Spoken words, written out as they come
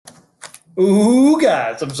Ooh,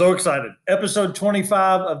 guys, I'm so excited. Episode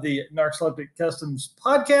 25 of the Narcoleptic Customs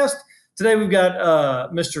podcast. Today we've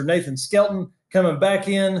got Mr. Nathan Skelton coming back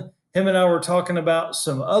in. Him and I were talking about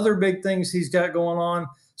some other big things he's got going on.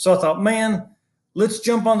 So I thought, man, let's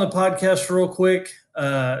jump on the podcast real quick,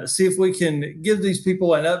 see if we can give these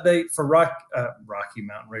people an update for Rocky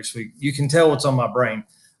Mountain Race Week. You can tell what's on my brain.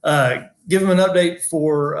 Give them an update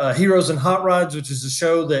for Heroes and Hot Rods, which is a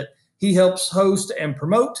show that he helps host and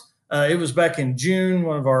promote. It was back in June,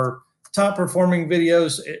 one of our top performing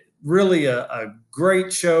videos. Really a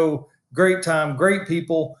great show, great time, great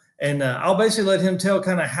people. And I'll basically let him tell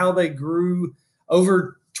kind of how they grew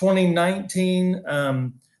over 2019.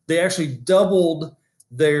 They actually doubled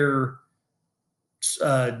their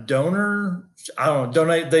They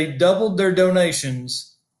doubled their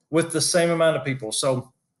donations with the same amount of people.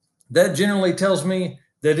 So that generally tells me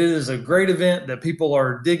that it is a great event, that people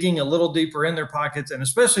are digging a little deeper in their pockets, and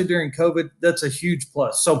especially during COVID, that's a huge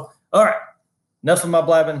plus. So, all right, enough of my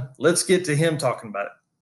blabbing. Let's get to him talking about it.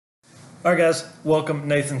 All right, guys, welcome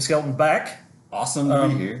Nathan Skelton back. Awesome to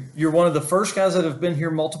be here. You're one of the first guys that have been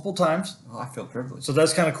here multiple times. Oh, I feel privileged. So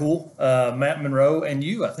that's kind of cool. Matt Monroe and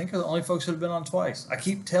you, I think, are the only folks that have been on twice. I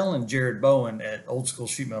keep telling Jared Bowen at Old School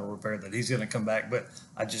Sheet Metal Repair that he's going to come back, but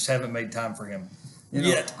I just haven't made time for him.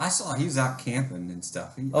 Yet. I saw he was out camping and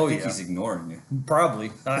stuff. I think he's ignoring you. Probably.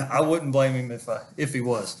 I wouldn't blame him if he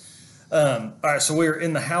was. All right, so we're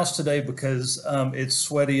in the house today because it's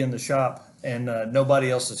sweaty in the shop and nobody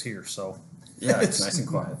else is here. So yeah, it's nice and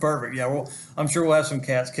quiet. Perfect. Yeah, well, I'm sure we'll have some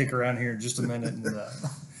cats kick around here in just a minute. And,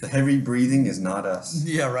 the heavy breathing is not us.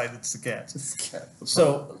 Yeah, right. It's the cats. It's the cats.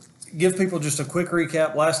 So give people just a quick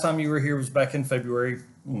recap. Last time you were here was back in February.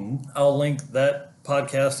 Mm-hmm. I'll link that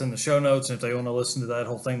podcast in the show notes, and if they want to listen to that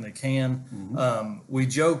whole thing, they can. Mm-hmm. We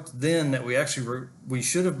joked then that we actually we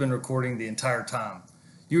should have been recording the entire time.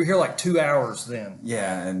 You were here like 2 hours then.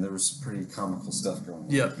 Yeah, and there was pretty comical stuff going on.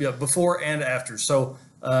 Yeah, before and after. So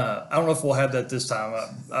I don't know if we'll have that this time.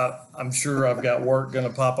 I'm sure I've got work going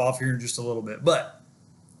to pop off here in just a little bit. But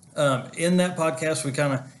in that podcast, we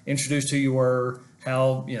kind of introduced who you were,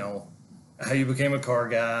 how you became a car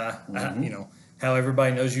guy, mm-hmm. How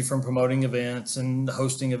everybody knows you from promoting events and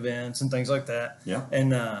hosting events and things like that. Yeah.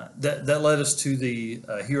 And that led us to the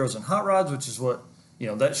Heroes and Hot Rods, which is what,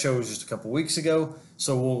 that show was just a couple weeks ago.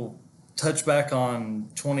 So we'll touch back on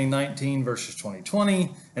 2019 versus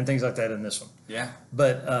 2020 and things like that in this one. Yeah.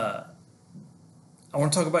 But I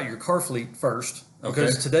want to talk about your car fleet first.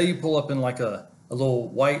 Because today you pull up in like a little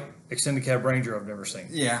white extended cab Ranger I've never seen.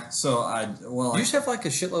 Yeah, so you just have like a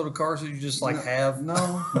shitload of cars that you just have?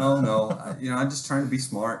 No. I'm just trying to be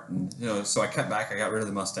smart, and so I cut back. I got rid of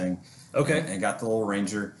the Mustang. Okay. And got the little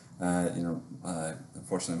Ranger.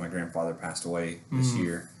 Unfortunately, my grandfather passed away this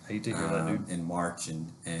year. Hate to hear that, dude. In March, and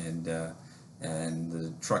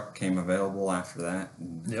the truck came available after that.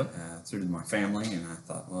 And, through my family, and I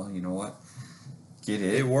thought, well, you know what, get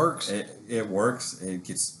it. It works. It works. It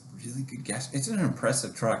gets really good gas. It's an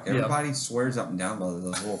impressive truck. Everybody swears up and down by those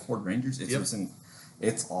little Ford Rangers. It's an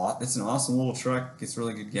awesome little truck. Gets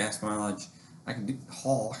really good gas mileage. I can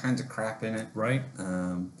haul all kinds of crap in it. Right.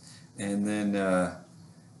 And then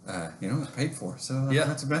it's paid for. So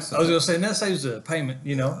that's the best. I was going to say, and that saves the payment.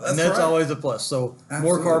 And that's right. always a plus. So Absolutely.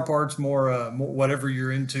 More car parts, more whatever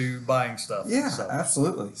you're into buying stuff. Yeah,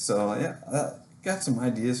 absolutely. So got some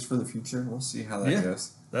ideas for the future. We'll see how that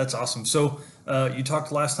goes. That's awesome. So you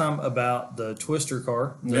talked last time about the Twister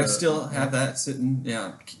car. I still have that sitting.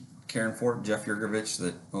 Yeah, caring for it. Jeff Yurgovich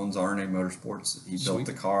that owns RNA Motorsports. He built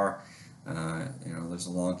the car. There's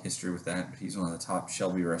a long history with that. But he's one of the top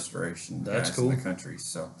Shelby restoration guys in the country.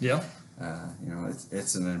 So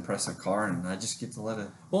it's an impressive car, and I just get to let it.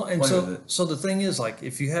 Well, and so the thing is, like,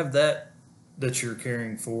 if you have that you're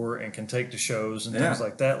caring for and can take to shows and things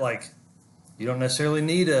like that, like. You don't necessarily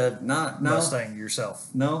need a Mustang yourself.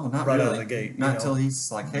 No, not right really. out of the gate. Not until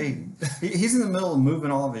he's like, hey, he's in the middle of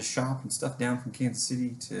moving all of his shop and stuff down from Kansas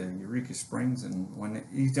City to Eureka Springs, and when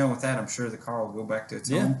he's done with that, I'm sure the car will go back to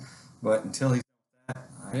its home. But until he's done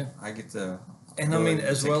that, I get to. And I mean,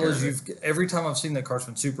 as well as every time I've seen that car's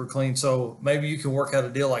been super clean. So maybe you can work out a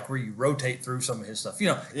deal like where you rotate through some of his stuff.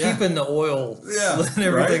 Keeping the oil and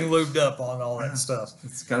everything lubed up on all that stuff.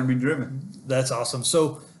 It's got to be driven. That's awesome.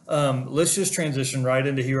 So. Let's just transition right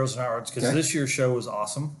into Heroes and Hot Rods because this year's show was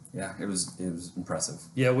awesome. Yeah, it was impressive.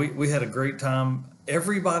 Yeah, we had a great time.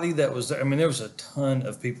 Everybody that was there, I mean, there was a ton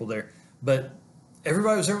of people there, but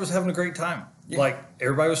everybody was there was having a great time. Yeah. Like,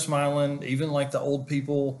 everybody was smiling, even like the old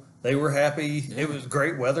people, they were happy. Yeah. It was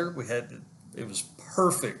great weather. It was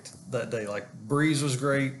perfect that day. Like, breeze was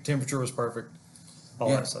great, temperature was perfect. all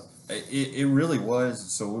that stuff. It really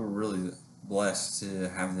was. So we were really blessed to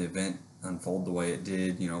have the event unfold the way it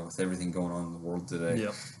did, with everything going on in the world today.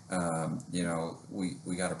 Yep.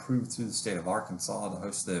 We got approved through the state of Arkansas to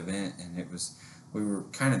host the event, and we were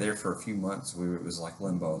kind of there for a few months. It was like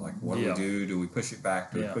limbo. Like, what do we do? Do we push it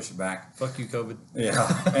back? Do we push it back? Fuck you, COVID. Yeah.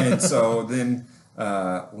 And so then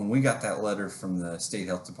when we got that letter from the state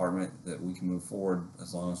health department that we can move forward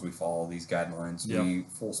as long as we follow these guidelines, we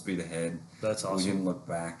full speed ahead. That's awesome. We didn't look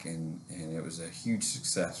back, and it was a huge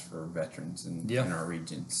success for veterans in our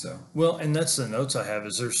region. So well, and that's the notes I have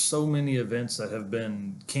is there's so many events that have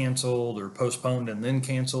been canceled or postponed and then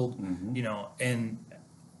canceled, and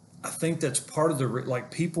I think that's part of the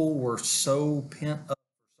people were so pent up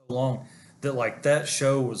for so long that that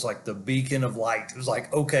show was like the beacon of light. It was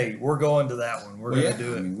like, okay, we're going to that one. We're going to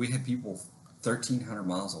do it. I mean, we had people 1,300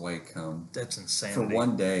 miles away come. That's insane. For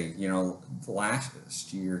one day.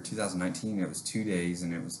 Last year, 2019, it was 2 days,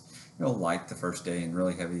 and it was light the first day and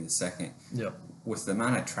really heavy the second. Yep. With the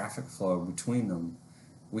amount of traffic flow between them,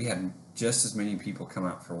 we had just as many people come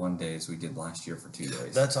out for one day as we did last year for 2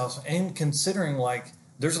 days. That's awesome. And considering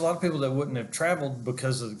there's a lot of people that wouldn't have traveled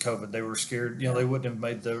because of the COVID. They were scared. They wouldn't have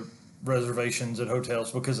made the reservations at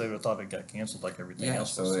hotels because they would have thought it got canceled like everything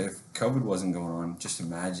else. So if COVID wasn't going on, just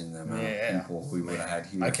imagine the amount of people we would have had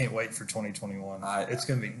here. I can't wait for 2021. It's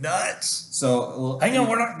going to be nuts. So hang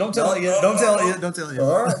on, don't tell it yet. Don't tell it yet. Don't tell it yet.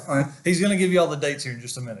 All right, fine. He's going to give you all the dates here in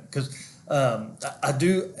just a minute because I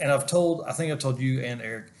do, and I think I've told you and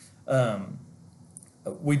Eric,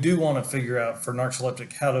 we do want to figure out for Narcs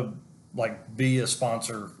Electric how to be a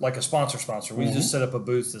sponsor, like a sponsor. We just set up a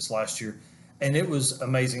booth this last year, and it was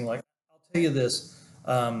amazing. I'll tell you this,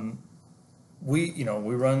 we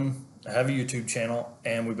have a YouTube channel,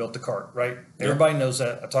 and we built the cart, right? Yeah. Everybody knows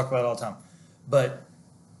that. I talk about it all the time. But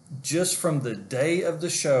just from the day of the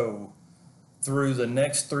show through the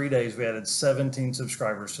next 3 days, we added 17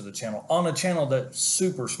 subscribers to the channel on a channel that's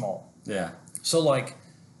super small. Yeah. So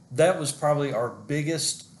that was probably our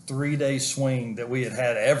biggest 3-day swing that we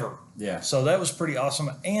had ever. Yeah. So that was pretty awesome.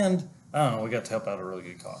 And I don't know, we got to help out a really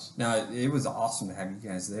good cause. Now, it was awesome to have you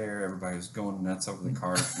guys there. Everybody was going nuts over the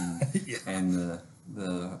cart and the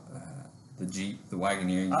Jeep, the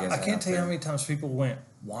Wagoneer. You guys I can't tell you how many times people went,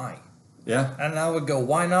 why? Yeah. And I would go,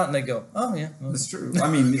 why not? And they go, oh, yeah. That's true. I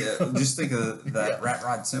mean, just think of that Rat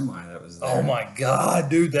Rod semi that was there. Oh, my God,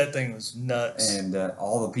 dude, that thing was nuts. And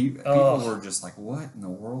all the people were just like, what in the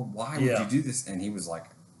world? Why would you do this? And he was like,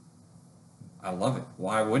 I love it.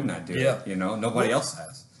 Why wouldn't I do it? Nobody else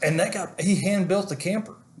has. And he hand built the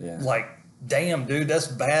camper. Yeah. Damn, dude, that's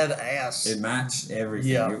badass. It matched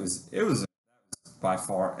everything. Yeah. It was by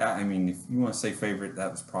far. I mean, if you want to say favorite,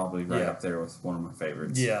 that was probably right up there with one of my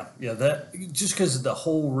favorites. Yeah. That just because the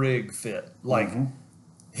whole rig fit.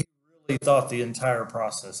 He really thought the entire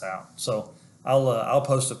process out. So I'll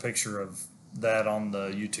post a picture of that on the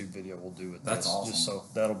YouTube video we'll do with That's awesome. Just so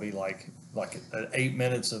that'll be like 8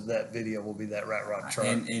 minutes of that video will be that Rat Rod truck.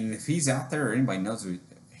 And if he's out there or anybody knows,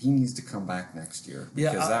 he needs to come back next year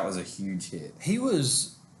because that was a huge hit. He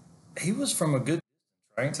was from a good,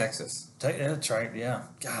 right? Texas. That's right. Yeah.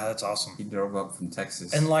 God, that's awesome. He drove up from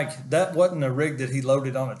Texas. And that wasn't a rig that he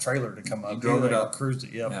loaded on a trailer to come up. He drove it up, cruised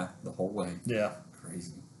it. Yep. Yeah, the whole way. Yeah.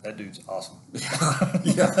 Crazy. That dude's awesome.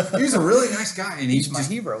 Yeah, he was a really nice guy, and he's my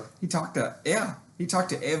hero. He talked to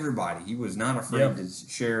everybody. He was not afraid to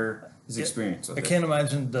share his experience with it. I can't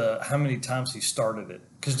imagine how many times he started it.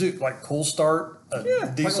 Because, dude, cool start,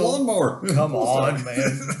 diesel. Like a lawnmower. Come on,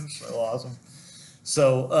 man. So awesome.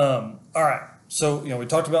 So, all right. So, we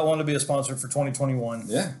talked about wanting to be a sponsor for 2021.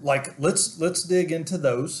 Yeah. Let's dig into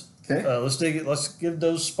those. Okay. Let's give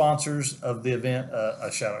those sponsors of the event a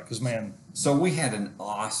shout out. Because, man. So we had an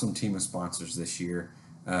awesome team of sponsors this year.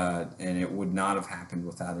 And it would not have happened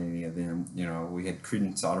without any of them. We had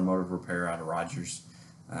Credence Automotive Repair out of Rogers.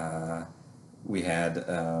 We had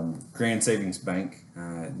Grand Savings Bank.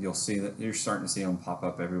 You'll see that you're starting to see them pop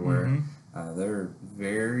up everywhere. Mm-hmm. They're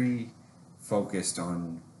very focused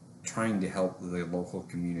on trying to help the local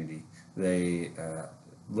community. They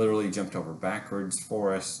literally jumped over backwards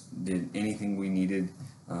for us, did anything we needed.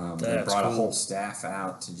 They brought a whole staff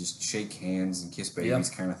out to just shake hands and kiss babies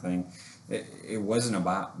kind of thing. It wasn't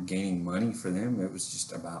about gaining money for them. It was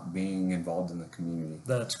just about being involved in the community.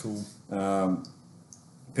 That's cool.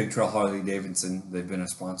 Big Trail Harley Davidson, they've been a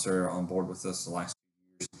sponsor on board with us the last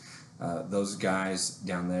few years. Those guys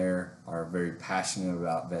down there are very passionate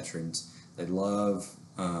about veterans. They love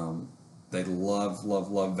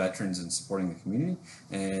veterans and supporting the community.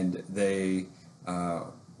 And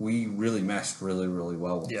we really meshed really, really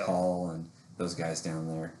well with Paul and those guys down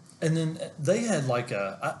there. And then they had like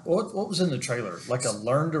what was in the trailer? Like a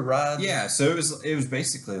learn to ride? Yeah, so it was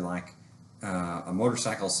basically like a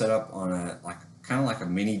motorcycle set up on a like kind of like a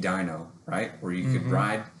mini dyno, right? Where you could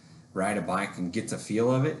ride a bike and get the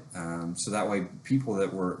feel of it. So that way, people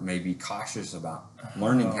that were maybe cautious about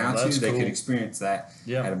learning how to, they could experience that.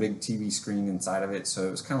 Yeah. Had a big TV screen inside of it, so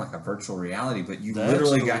it was kind of like a virtual reality. But you That's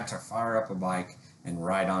literally cool. got to fire up a bike and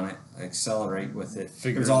ride on it, accelerate with it.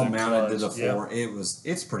 Figure it was all the mounted to the clutch, floor.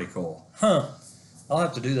 It's pretty cool. Huh. I'll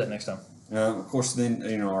have to do that next time. Of course,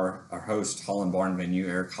 then our host Holland Barn Venue,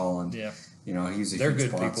 Eric Holland. Yeah. He's a They're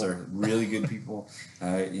huge good sponsor. people. Really good people.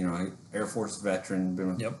 Air Force veteran,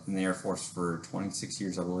 been Yep. in the Air Force for 26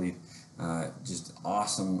 years, I believe. Just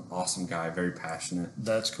awesome guy. Very passionate.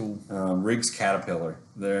 That's cool. Riggs Caterpillar.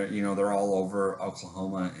 They're all over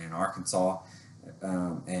Oklahoma and Arkansas.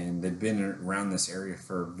 And they've been around this area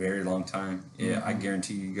for a very long time. Yeah, I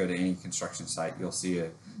guarantee you go to any construction site, you'll see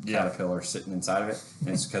a Caterpillar sitting inside of it, and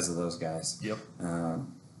it's because of those guys. Yep. And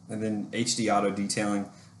then HD Auto Detailing,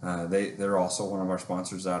 they're also one of our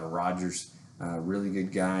sponsors out of Rogers. Really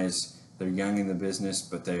good guys. They're young in the business,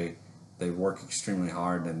 but they work extremely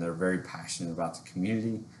hard, and they're very passionate about the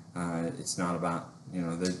community. It's not about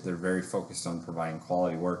they're very focused on providing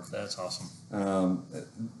quality work. That's awesome.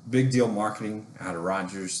 Big Deal Marketing out of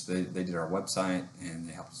Rogers. They did our website, and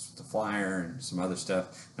they helped us with the flyer and some other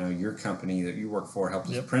stuff. Your company that you work for helped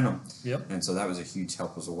us print them. Yep. And so that was a huge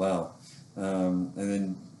help as well. And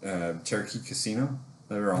then Cherokee Casino.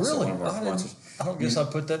 They were also one of our sponsors. I don't guess I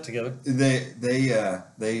put that together.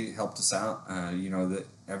 They helped us out.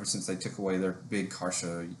 Ever since they took away their big car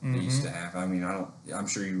show they used to have. I mean, I'm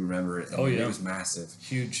sure you remember it. It was massive.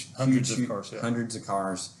 Huge. Hundreds of cars. Yeah. Hundreds of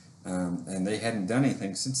cars. And they hadn't done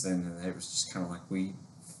anything since then. And it was just kind of like we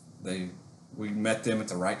met them at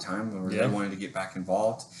the right time where they wanted to get back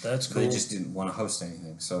involved. That's cool. They just didn't want to host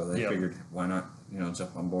anything, so they figured, why not,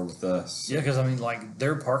 jump on board with us. Yeah, because I mean, like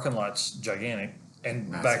their parking lot's gigantic, and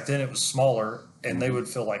Massive. back then it was smaller, and they would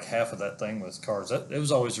fill like half of that thing with cars. It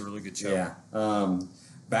was always a really good show. Yeah.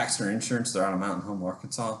 Baxter Insurance, they're out of Mountain Home,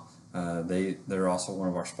 Arkansas. They're also one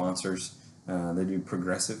of our sponsors. They do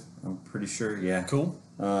Progressive, I'm pretty sure. Yeah. Cool.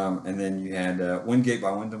 And then you had Wingate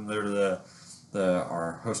by Wyndham. They're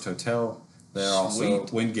our host hotel. They're also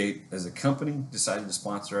Wingate as a company decided to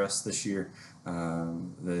sponsor us this year.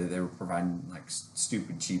 They were providing like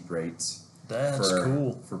stupid cheap rates. That's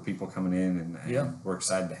cool for people coming in, and we're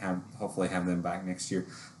excited to hopefully have them back next year.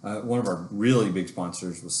 One of our really big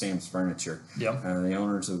sponsors was Sam's Furniture. Yep. The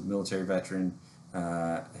owners of military veteran.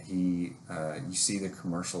 You see the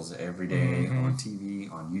commercials every day on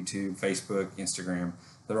TV, on YouTube, Facebook, Instagram.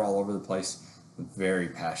 They're all over the place. Very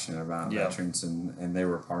passionate about veterans, and they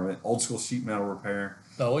were a part of it. Old School Sheet Metal Repair.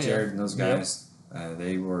 Oh yeah. Jared and those guys,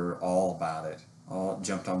 they were all about it. All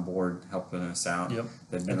jumped on board, helping us out. Yep.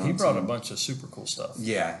 They've been And he brought a bunch of super cool stuff.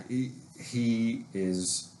 Yeah, he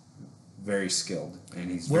is very skilled,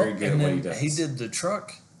 and he's very good at what he does. He did the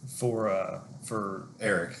truck for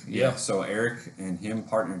Eric. Yeah. So Eric and him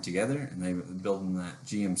partnered together, and they were building that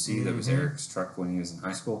GMC that was Eric's truck when he was in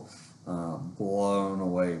high school. Blown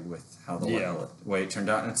away with how the way it turned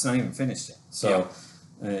out, and it's not even finished yet. So,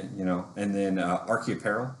 and then Archie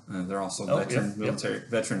Apparel, they're also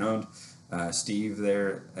veteran owned. Steve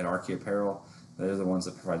there at Archie Apparel, they're the ones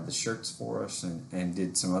that provided the shirts for us and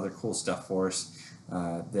did some other cool stuff for us.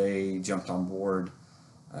 They jumped on board,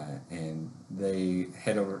 and they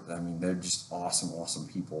head over. I mean, they're just awesome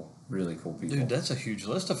people, really cool people. Dude, that's a huge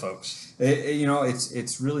list of folks.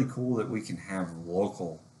 It's really cool that we can have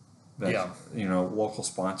local. Local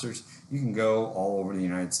sponsors. You can go all over the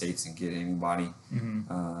United States and get anybody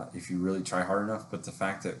if you really try hard enough. But the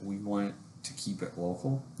fact that we want to keep it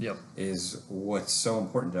local is what's so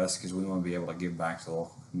important to us, because we want to be able to give back to the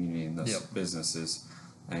local community and those businesses.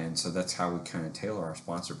 And so that's how we kind of tailor our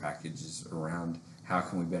sponsor packages around how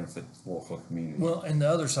can we benefit the local community. Well, and the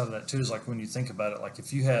other side of that too is like when you think about it, like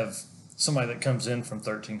if you have somebody that comes in from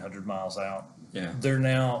 1,300 miles out, they're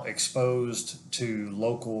now exposed to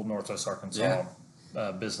local Northwest Arkansas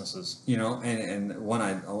businesses. And one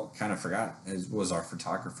I kind of forgot was our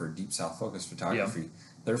photographer, Deep South Focus Photography.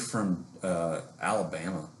 They're from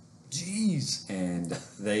Alabama. Jeez. And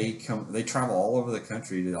they travel all over the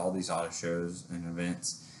country to all these auto shows and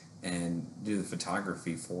events and do the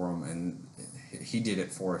photography for them. And he did it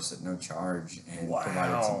for us at no charge and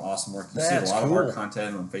provided some awesome work. You see a lot of our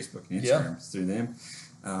content on Facebook and Instagram through them.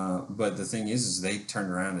 But the thing is they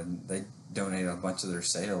turned around and they donated a bunch of their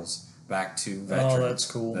sales back to veterans. Oh, that's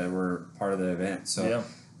cool. That were part of the event. So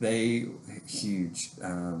they huge.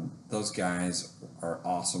 Those guys are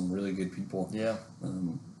awesome, really good people. Yeah.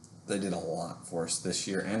 they did a lot for us this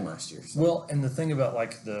year and last year. So. Well, and the thing about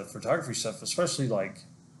like the photography stuff, especially like,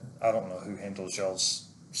 I don't know who handles y'all's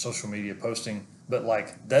social media posting, but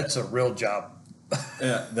like that's a real job.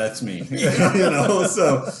 Yeah, that's me.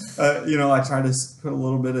 So I try to put a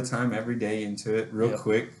little bit of time every day into it, real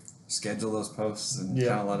quick, schedule those posts, and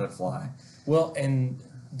kind of let it fly. Well, and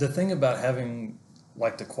the thing about having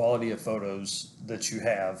like the quality of photos that you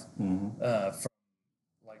have from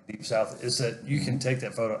like Deep South is that you can take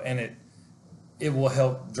that photo and it will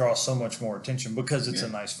help draw so much more attention because it's a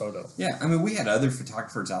nice photo. Yeah, I mean, we had other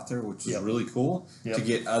photographers out there, which was really cool to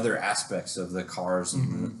get other aspects of the cars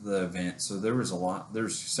and the event. So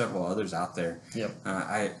there's several others out there. Yep.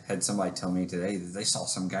 I had somebody tell me today that they saw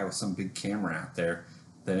some guy with some big camera out there,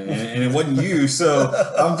 and it wasn't you. So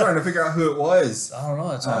I'm trying to figure out who it was. I don't know.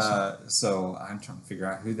 That's awesome. So I'm trying to figure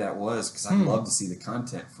out who that was because I'd love to see the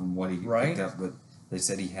content from what he picked up, but. They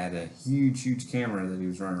said he had a huge camera that he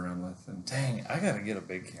was running around with. And dang, I got to get a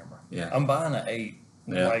big camera. Yeah. I'm buying an 8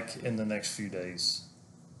 like in the next few days.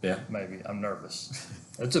 Yeah. Maybe. I'm nervous.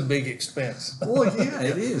 It's a big expense. Well, yeah,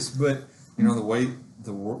 it is. But, the way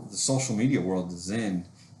the social media world is in,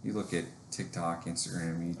 you look at TikTok,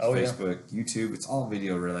 Instagram, Facebook, YouTube, it's all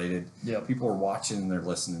video related. Yep. People are watching and they're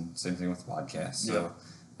listening. Same thing with podcasts. So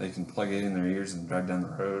they can plug it in their ears and drive down the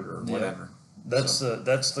road or whatever. That's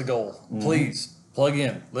the goal. Please. Plug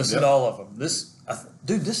in. Listen to all of them. This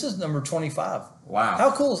is number 25. Wow.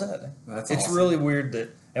 How cool is that? That's It's awesome. really weird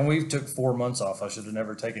and we took 4 months off. I should have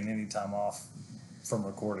never taken any time off from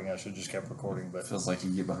recording. I should have just kept recording. But Feels like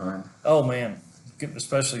you get behind. Oh, man.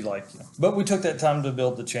 Especially but we took that time to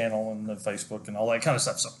build the channel and the Facebook and all that kind of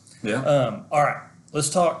stuff. So, all right. Let's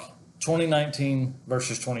talk 2019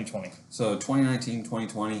 versus 2020. So 2019,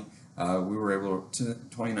 2020, we were able to,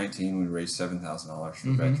 2019, we raised $7,000 for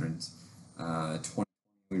veterans. 2020,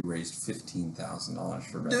 we raised $15,000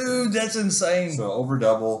 for veterans. Dude, that's insane. So over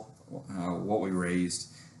double what we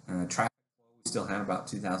raised. Traffic flow, we still had about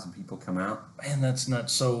 2,000 people come out. Man, that's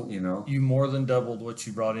nuts. So you more than doubled what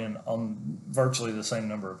you brought in on virtually the same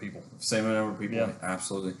number of people. Same number of people,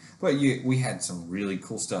 absolutely. But we had some really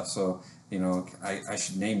cool stuff. So I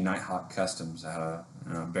should name Nighthawk Customs out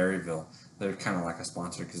of Berryville. They're kind of like a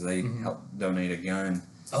sponsor because they helped donate a gun.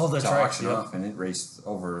 Oh, that's to right. auction off, and it raised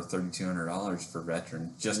over $3,200 for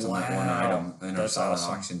veterans just on that one item in our silent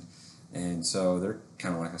auction. And so they're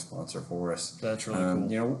kind of like a sponsor for us. That's really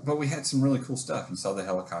cool. But we had some really cool stuff. You saw the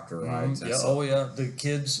helicopter rides. Yeah. Oh, yeah. The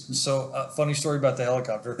kids. So funny story about the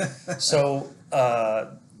helicopter. So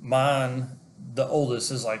mine, the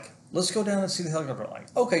oldest, is like, let's go down and see the helicopter. I'm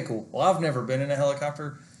like, okay, cool. Well, I've never been in a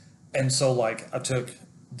helicopter, and so like I took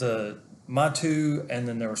my 2, and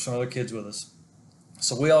then there were some other kids with us.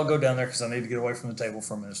 So we all go down there because I need to get away from the table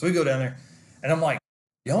for a minute. So we go down there, and I'm like,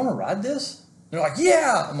 "You want to ride this?" They're like,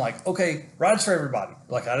 "Yeah." I'm like, "Okay, rides for everybody."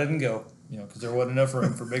 Like I didn't go, because there wasn't enough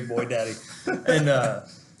room for Big Boy Daddy. And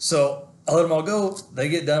so I let them all go. They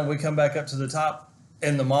get done. We come back up to the top,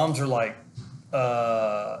 and the moms are like,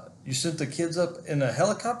 "You sent the kids up in a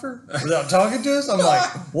helicopter without talking to us?" I'm like,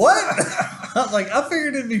 "What?" I was like, "I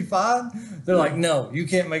figured it'd be fine." They're like, "No, you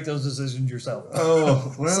can't make those decisions yourself."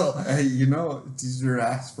 Oh, well, it's easier to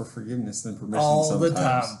ask for forgiveness than permission all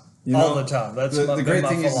sometimes. The time. All the time. That's the great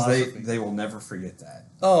thing philosophy. is they will never forget that.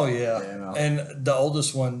 Oh, yeah. And the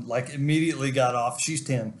oldest one, immediately got off. She's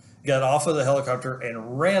 10. Got off of the helicopter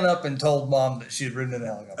and ran up and told Mom that she had ridden in the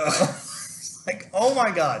helicopter. Oh, my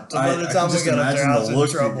God. So by the time we got up there, I was in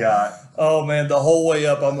trouble. Oh, man. The whole way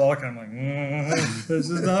up, I'm walking. I'm like, this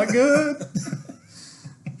is not good.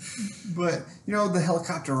 But, the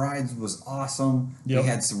helicopter rides was awesome. Yep. We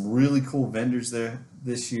had some really cool vendors there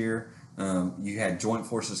this year. You had Joint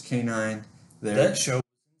Forces K-9 there. That show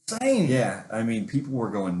was insane. Yeah. I mean, people were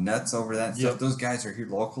going nuts over that stuff. Those guys are here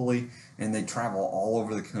locally, and they travel all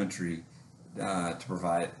over the country to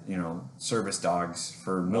provide, service dogs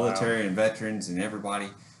for military and veterans and everybody.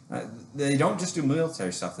 They don't just do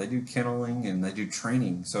military stuff. They do kenneling, and they do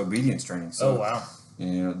training, so obedience training. So,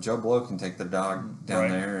 Joe Blow can take the dog down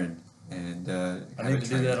there and I need to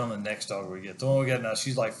do that on the next dog we get. The one we got now,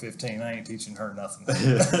 she's like 15. I ain't teaching her nothing.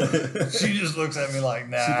 She just looks at me like,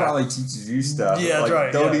 nah. She probably teaches you stuff. Yeah, that's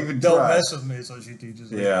right. Don't don't mess with me, is what she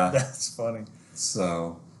teaches me. Yeah. That's funny.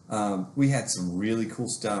 So we had some really cool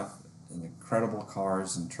stuff, and incredible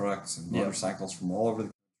cars and trucks and motorcycles from all over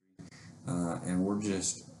the country. And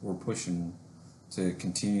we're pushing to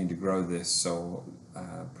continue to grow this. So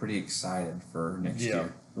pretty excited for next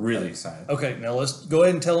year. Really excited. Okay, now let's go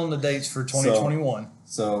ahead and tell them the dates for 2021.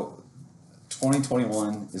 So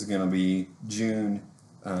 2021 is going to be June.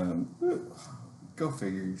 Go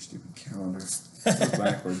figure, your stupid calendar. It goes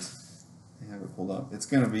backwards. have it pulled up. It's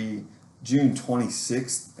going to be June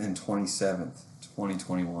 26th and 27th,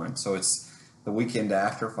 2021. So it's the weekend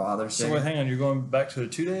after Father's Day. So wait, hang on. You're going back to a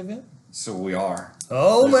 2-day event? So we are.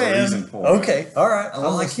 Oh, There's a man. reason for Okay. it. All right.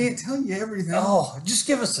 Well, I can't tell you everything. Oh, just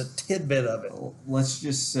give us a tidbit of it. Let's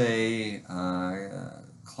just say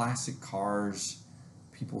classic cars,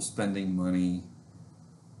 people spending money.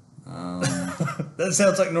 That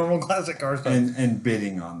sounds like normal classic car stuff. And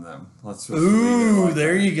bidding on them. Let's just Ooh, leave it like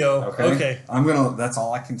there that. you go. Okay. That's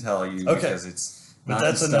all I can tell you because it's But not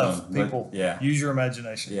that's in enough. stone, People, but yeah. use your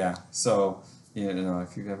imagination. Yeah. So,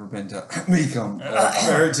 if you've ever been to Mecum or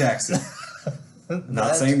Barrett Jackson,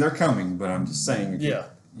 not saying they're coming, but I'm just saying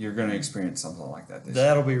you're going to experience something like that this year.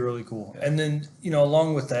 That'll be really cool. Yeah. And then,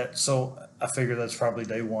 along with that, so I figure that's probably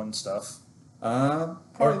day one stuff.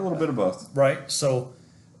 Probably a little bit of both. Right. So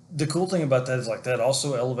the cool thing about that is like that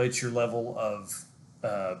also elevates your level of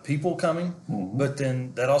people coming, but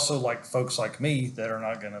then that also like folks like me that are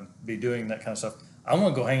not going to be doing that kind of stuff. I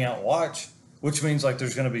want to go hang out and watch, which means like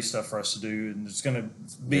there's going to be stuff for us to do, and it's going to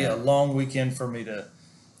be a long weekend for me to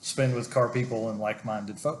spend with car people and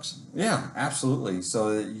like-minded folks. Yeah, absolutely.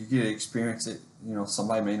 So that you get to experience it.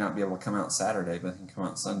 Somebody may not be able to come out Saturday, but they can come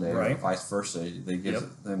out Sunday, right. or vice versa. They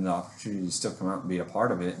give them the opportunity to still come out and be a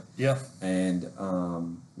part of it. Yeah. And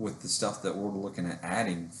with the stuff that we're looking at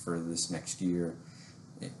adding for this next year,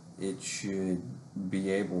 it should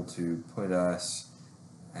be able to put us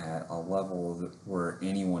at a level where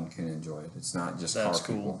anyone can enjoy it. It's not just car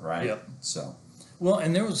people, right? Yep. So. Well,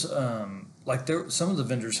 and there was some of the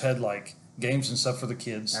vendors had like games and stuff for the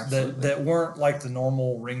kids that weren't like the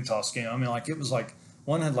normal ring toss game. I mean, like it was like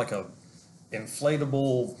one had like a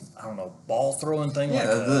inflatable, I don't know, ball throwing thing.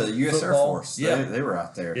 Yeah, like the U.S. football. Air Force. Yeah, they were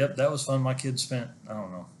out there. Yep, that was fun. My kids spent I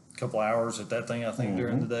don't know a couple hours at that thing. I think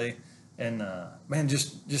during the day, and man,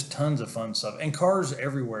 just tons of fun stuff and cars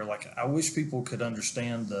everywhere. Like I wish people could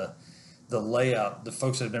understand the layout. The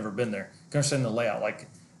folks that have never been there can understand the layout. Like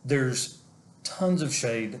there's tons of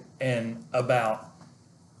shade and about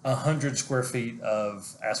 100 square feet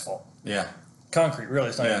of asphalt. Yeah. Concrete, really.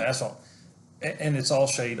 It's not even asphalt. And it's all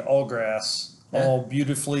shade, all grass, all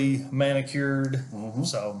beautifully manicured.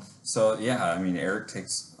 So yeah, I mean, Eric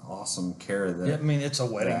takes awesome care of that. Yeah, I mean, it's a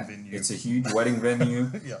wedding venue. It's a huge wedding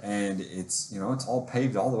venue. Yeah. And it's, it's all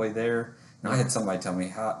paved all the way there. And I had somebody tell me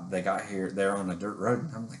how they got here. They're on a dirt road.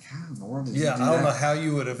 And I'm like, how in the world did you do that? I don't know how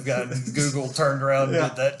you would have gotten Google turned around and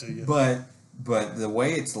did that to you. But the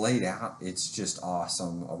way it's laid out, it's just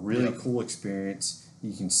awesome. A really cool experience.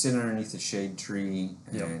 You can sit underneath a shade tree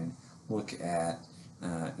and look at,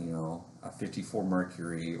 a 54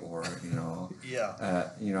 Mercury or, a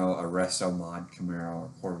Resto Mod Camaro or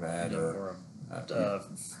Corvette or a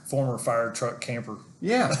former fire truck camper.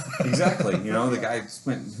 Yeah, exactly. The guy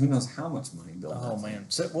spent who knows how much money building. Oh man!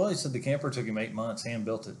 Well, he said the camper took him 8 months, hand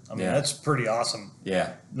built it. I mean, that's pretty awesome.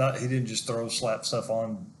 Yeah. He didn't just slap stuff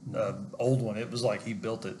on old one. It was like he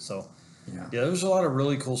built it. So yeah, there's a lot of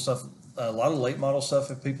really cool stuff. A lot of late model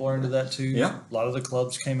stuff if people are into that too. Yeah. A lot of the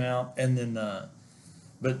clubs came out, and then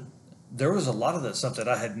but there was a lot of that stuff that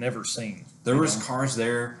I had never seen. There was cars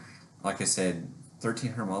there, like I said.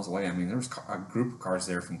 1,300 miles away. I mean, there was a group of cars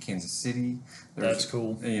there from Kansas City. That's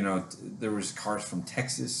cool. There was cars from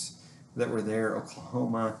Texas that were there,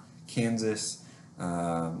 Oklahoma, Kansas.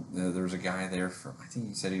 There was a guy there from, I think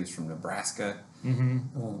he said he was from Nebraska. I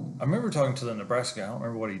remember talking to the Nebraska guy. I don't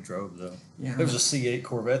remember what he drove, though. Yeah. There was a C8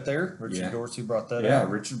 Corvette there. Richard Dorsey brought that out. Yeah,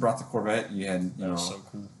 Richard brought the Corvette. You had, so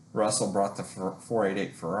cool. Russell brought the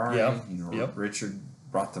 488 Ferrari. Yeah. Richard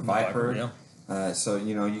brought the Viper. Yeah. So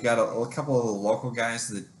you got a couple of the local guys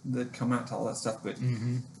that come out to all that stuff, but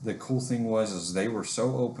the cool thing was they were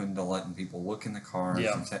so open to letting people look in the cars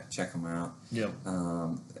and check them out. Yep.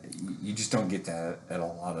 You just don't get that at a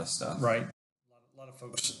lot of stuff, right? A lot of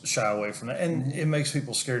folks shy away from that, and it makes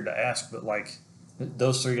people scared to ask. But like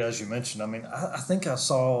those three guys you mentioned, I mean, I think I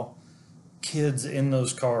saw kids in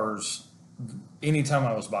those cars. Anytime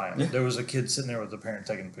I was by them, there was a kid sitting there with a parent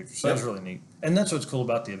taking a picture. So that was really neat. And that's what's cool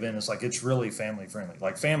about the event. It's like it's really family friendly.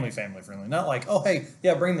 Like family friendly. Not like, oh, hey,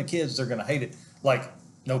 bring the kids. They're going to hate it. Like,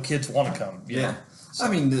 no kids want to come. You know? So, I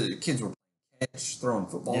mean, the kids were throwing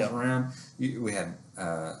footballs around. We had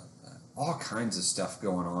all kinds of stuff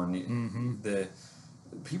going on. The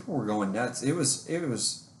people were going nuts. It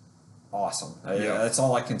was awesome. That's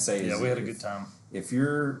all I can say. Yeah, we had a good time. If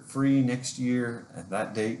you're free next year at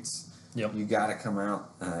that date, you got to come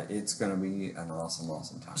out. It's going to be an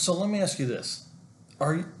awesome time. So let me ask you this: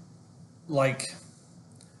 are you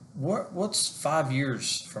what's 5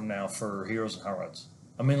 years from now for Heroes and Hot Rods?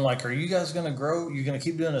 I mean, like, are you guys going to grow? You're going to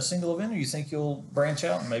keep doing a single event, or you think you'll branch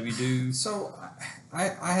out and maybe do? So,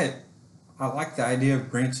 I I like the idea of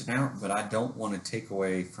branching out, but I don't want to take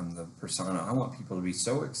away from the persona. I want people to be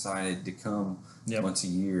so excited to come once a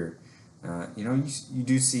year. You know, you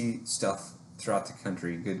do see stuff throughout the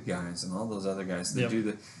country, Good Guys and all those other guys that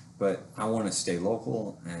do but I want to stay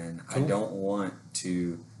local, and I don't want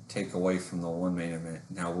to take away from the one main event.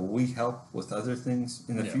 Now, will we help with other things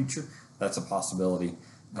in the future? That's a possibility.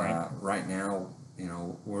 Right now, you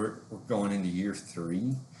know, we're going into year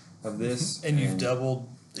 3 of this, and you've doubled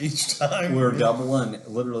each time. We're doubling.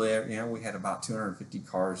 Literally, you know, we had about 250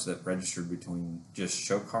 cars that registered between just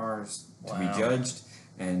show cars to be judged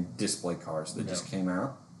and display cars that just came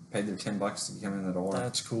out, paid their $10 to come in the door.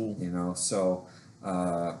 That's cool. You know, so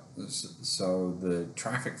the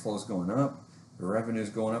traffic flow is going up, the revenue is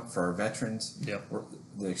going up for our veterans.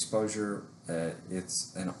 The exposure,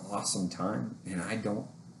 it's an awesome time, and I don't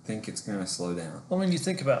think it's going to slow down. Well, I mean, you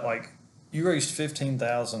think about, like, you raised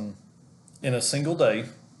 $15,000 in a single day.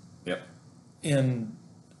 In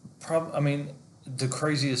I mean, the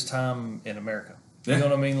craziest time in America. You know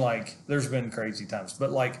what I mean? Like, there's been crazy times,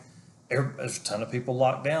 but like, there's a ton of people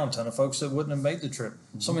locked down, a ton of folks that wouldn't have made the trip.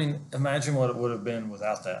 So I mean, imagine what it would have been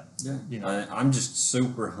without that. You know, I'm just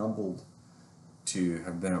super humbled to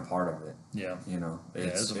have been a part of it. You know,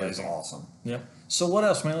 it's amazing. It's awesome. So what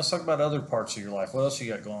else, man? Let's talk about other parts of your life. What else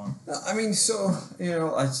you got going on? I mean, so, you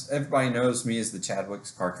know, everybody knows me as the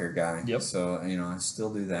Chadwick's car care guy. So, you know, I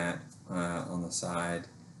still do that on the side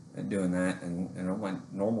and doing that. And you know, my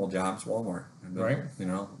normal job's Walmart. I've been, you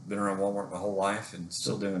know, been around Walmart my whole life and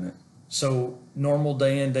still doing it. So normal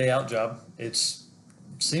day in, day out job.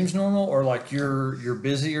 Seems normal, or like you're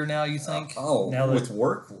busier now, you think? Now with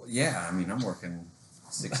work? Yeah. I mean, I'm working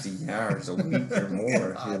 60 hours a week or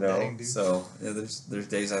more, you know. Dang, so there's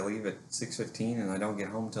days I leave at 6:15 and I don't get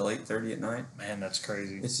home till 8:30 at night. Man, that's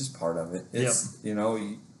crazy. It's just part of it. It's you know,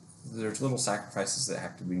 there's little sacrifices that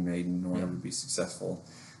have to be made in order to be successful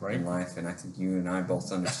in life, and I think you and I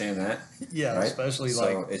both understand that. Especially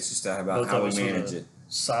so it's just about how we manage it.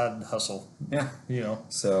 Side hustle. You know.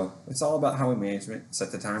 So it's all about how we manage it. It's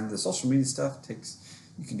at the time the social media stuff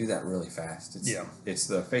you can do that really fast. It's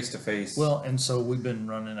the face-to-face. Well, and so we've been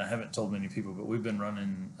running, I haven't told many people, but we've been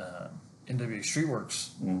running NWA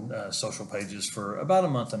Streetworks social pages for about a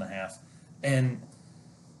month and a half. And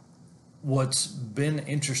what's been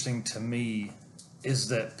interesting to me is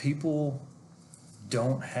that people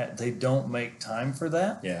don't make time for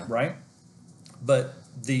that. Right? But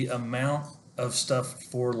the amount of stuff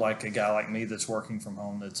for like a guy like me that's working from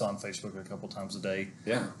home, that's on Facebook a couple times a day.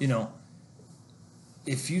 You know,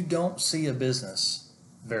 if you don't see a business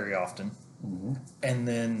very often, and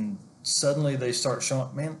then suddenly they start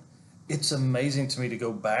showing, man, it's amazing to me to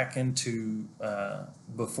go back into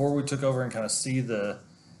before we took over and kind of see the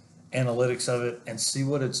analytics of it and see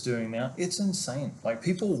what it's doing now. It's insane. Like,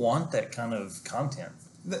 people want that kind of content.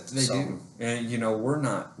 They do. And, you know,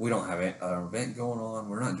 we don't have an event going on.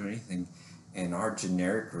 We're not doing anything. And our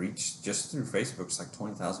generic reach just through Facebook is like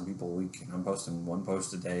 20,000 people a week. And I'm posting 1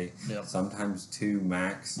 post a day, sometimes 2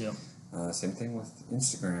 max. Same thing with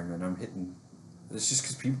Instagram. And I'm hitting, it's just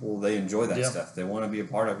because people, they enjoy that stuff. They want to be a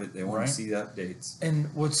part of it. They want to see the updates.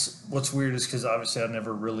 And what's weird is because obviously I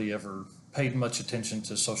never really ever paid much attention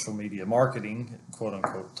to social media marketing, quote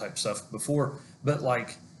unquote, type stuff before. But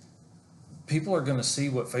like, people are going to see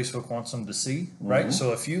what Facebook wants them to see, right?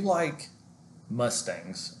 So if you like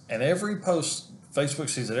Mustangs, and every post, Facebook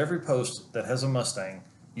sees that every post that has a Mustang,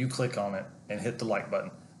 you click on it and hit the like button,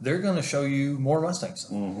 they're going to show you more Mustangs.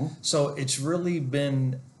 So it's really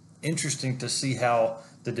been interesting to see how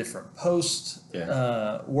the different posts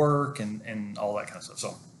work and all that kind of stuff.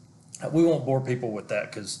 So we won't bore people with that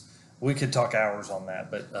because we could talk hours on that,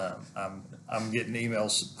 but I'm getting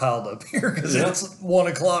emails piled up here because it's 1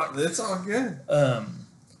 o'clock. It's all good.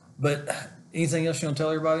 But anything else you want to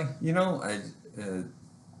tell everybody? You know,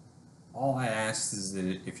 all I ask is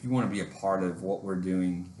that if you want to be a part of what we're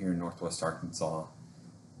doing here in Northwest Arkansas,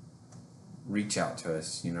 reach out to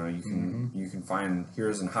us. You know, you can find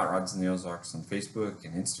Heroes and Hot Rods in the Ozarks on Facebook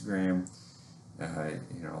and Instagram.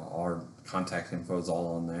 You know, our contact info is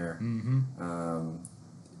all on there.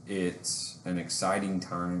 It's an exciting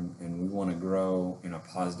time, and we want to grow in a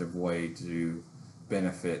positive way to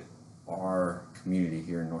benefit our community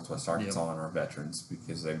here in Northwest Arkansas and our veterans,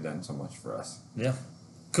 because they've done so much for us.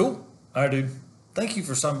 Cool. All right, dude. Thank you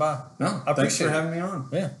for stopping by. No, I appreciate having me on.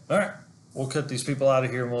 All right. We'll cut these people out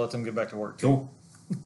of here and we'll let them get back to work. Cool.